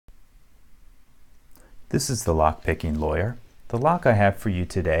This is the Lockpicking Lawyer. The lock I have for you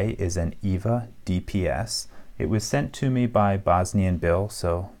today is an EVVA DPS. It was sent to me by BosnianBill,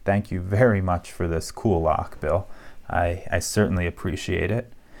 so thank you very much for this cool lock, Bill. I certainly appreciate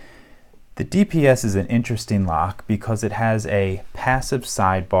it. The DPS is an interesting lock because it has a passive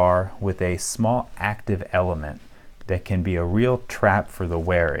sidebar with a small active element that can be a real trap for the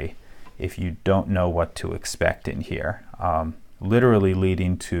wary if you don't know what to expect in here, literally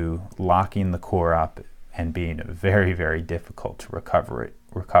leading to locking the core up and being very, very difficult to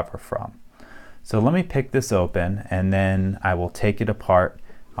recover from. So let me pick this open and then I will take it apart.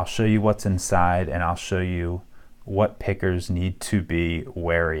 I'll show you what's inside and I'll show you what pickers need to be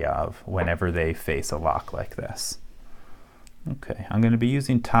wary of whenever they face a lock like this. Okay, I'm going to be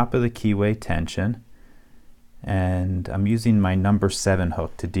using top of the keyway tension, and I'm using my number 7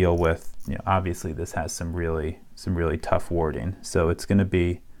 hook to deal with, obviously this has some really tough warding, so that's going to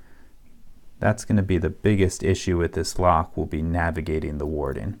be the biggest issue with this lock, will be navigating the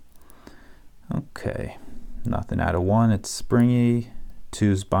warding. Okay, nothing out of 1, it's springy.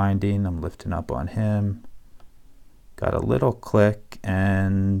 2's binding, I'm lifting up on him. Got a little click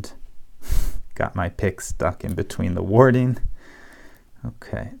and got my pick stuck in between the warding.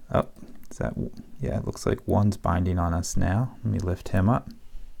 Okay, oh, is that, yeah, it looks like 1's binding on us now. Let me lift him up.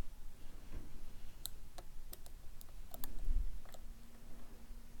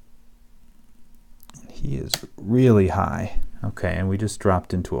 He is really high. Okay, and we just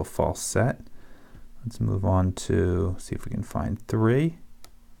dropped into a false set. Let's move on to see if we can find 3.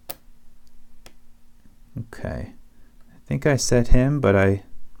 Okay, I think I set him, but I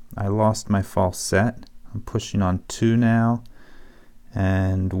lost my false set. I'm pushing on 2 now,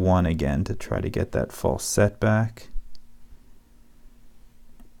 and 1 again to try to get that false set back.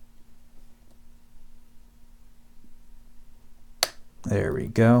 There we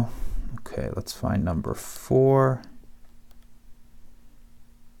go. Okay, let's find number 4.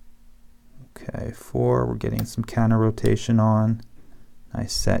 Okay, 4, we're getting some counter rotation on. I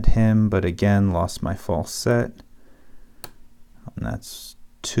set him, but again lost my false set. And that's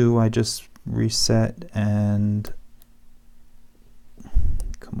 2 I just reset, and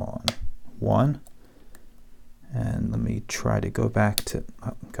come on, 1. And let me try to go back to,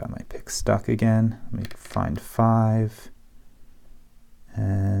 oh, got my pick stuck again. Let me find 5.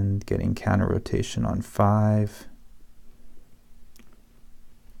 And getting counter rotation on 5.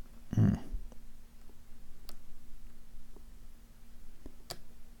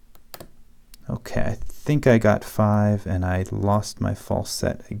 Okay, I think I got 5 and I lost my false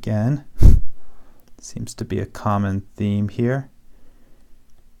set again. Seems to be a common theme here.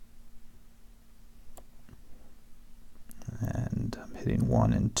 And I'm hitting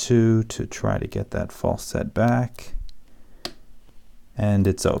 1 and 2 to try to get that false set back. And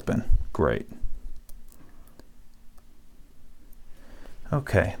it's open. Great.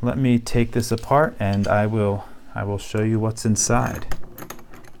 Okay, let me take this apart and I will show you what's inside.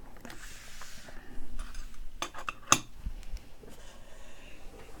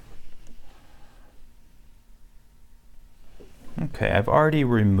 Okay, I've already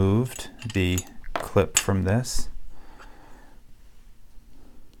removed the clip from this.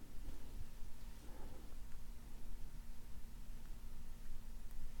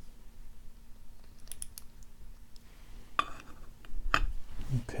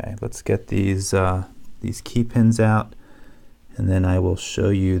 Okay, let's get these key pins out, and then I will show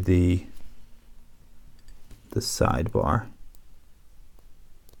you the sidebar.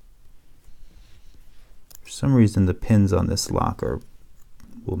 For some reason the pins on this lock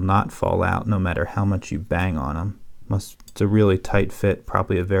will not fall out no matter how much you bang on them. It's a really tight fit,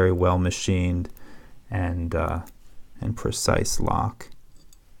 probably a very well machined and precise lock.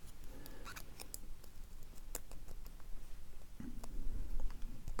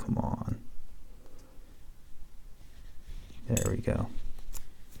 Come on. There we go.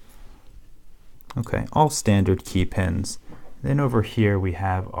 Okay, all standard key pins. Then over here we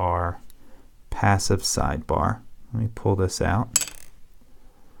have our passive sidebar. Let me pull this out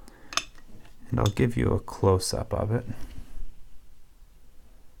and I'll give you a close-up of it.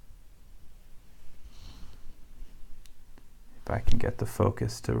 If I can get the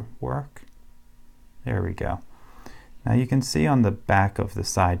focus to work. There we go. Now you can see on the back of the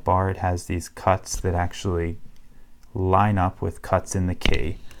sidebar it has these cuts that actually line up with cuts in the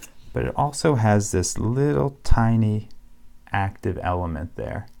key, but it also has this little tiny active element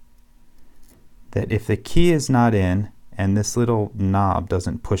there that if the key is not in and this little knob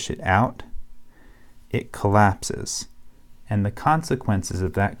doesn't push it out, it collapses. And the consequences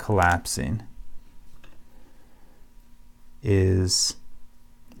of that collapsing is,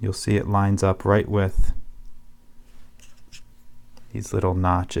 you'll see it lines up right with these little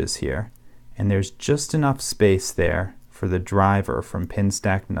notches here, and there's just enough space there for the driver from pin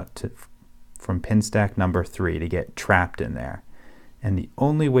stack number 3 to get trapped in there. And the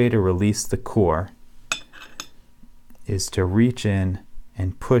only way to release the core is to reach in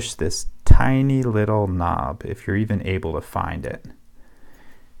and push this tiny little knob, if you're even able to find it.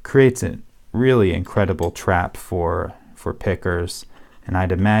 Creates a really incredible trap for pickers, and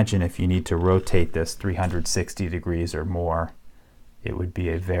I'd imagine if you need to rotate this 360 degrees or more, it would be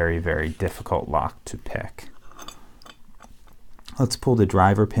a very, very difficult lock to pick. Let's pull the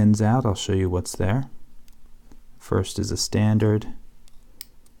driver pins out. I'll show you what's there. First is a standard,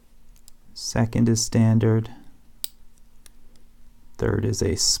 second is standard, third is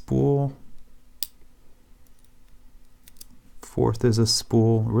a spool, fourth is a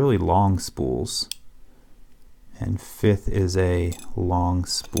spool, really long spools, and fifth is a long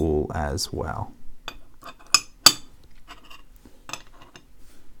spool as well.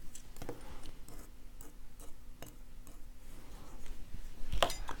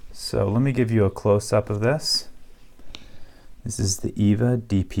 So let me give you a close-up of this. This is the EVVA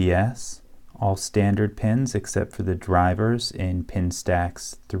DPS, all standard pins except for the drivers in pin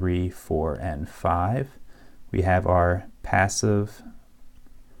stacks 3, 4, and 5. We have our passive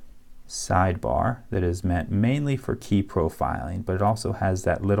sidebar that is meant mainly for key profiling, but it also has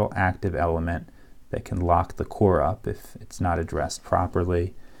that little active element that can lock the core up if it's not addressed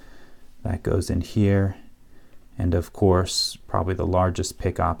properly. That goes in here. And of course, probably the largest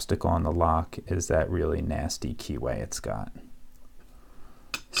pick obstacle on the lock is that really nasty keyway it's got.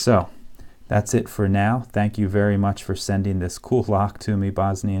 So that's it for now. Thank you very much for sending this cool lock to me,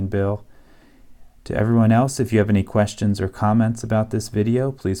 BosnianBill. To everyone else, if you have any questions or comments about this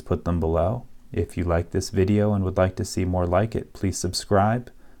video, please put them below. If you like this video and would like to see more like it, please subscribe.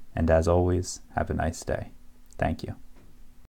 And as always, have a nice day. Thank you.